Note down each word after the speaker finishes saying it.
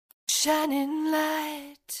shining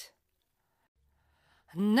light.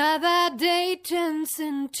 Another day turns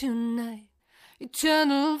into night.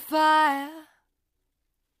 Eternal fire.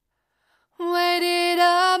 Waited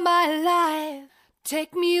all my life.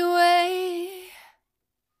 Take me away.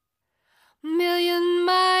 Million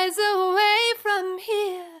miles away from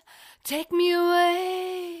here. Take me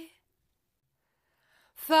away.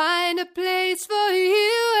 Find a place for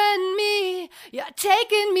you and me. You're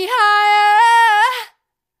taking me higher.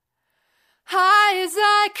 High as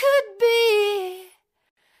I could be.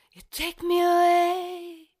 You take me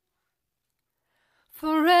away.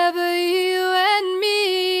 Forever you and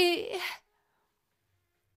me.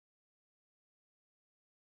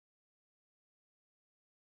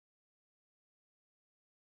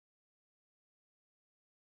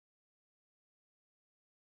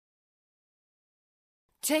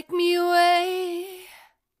 Take me away.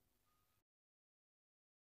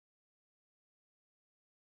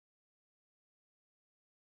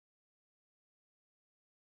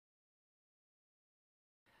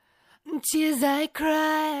 Tears I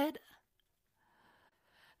cried,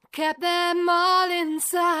 kept them all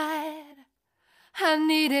inside. I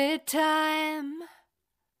needed time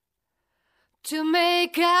to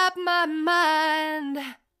make up my mind.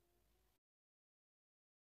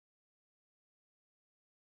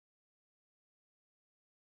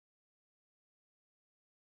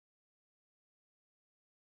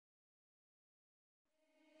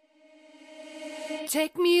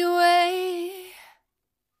 Take me away.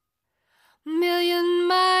 Million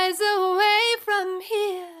miles away from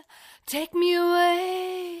here. Take me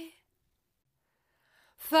away.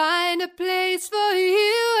 Find a place for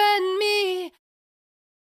you and me.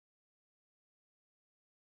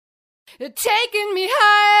 You're taking me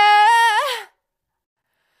higher.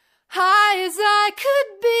 High as I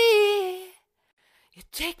could be. You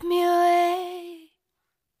take me away.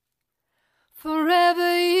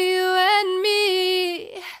 Forever you and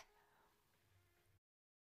me.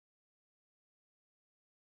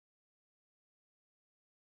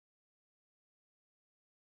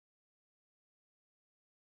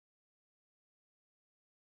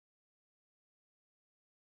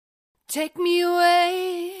 Take me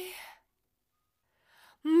away.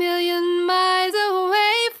 Million miles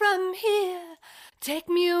away from here. Take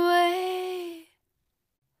me away.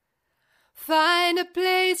 Find a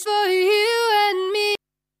place for you and me.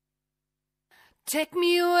 Take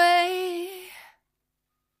me away.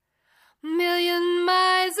 Million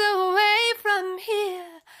miles away from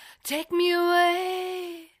here. Take me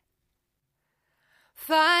away.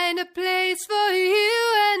 Find a place for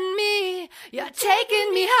you and me. You're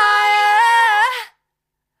taking me higher.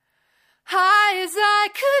 High as I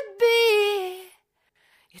could be.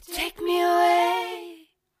 You take me away.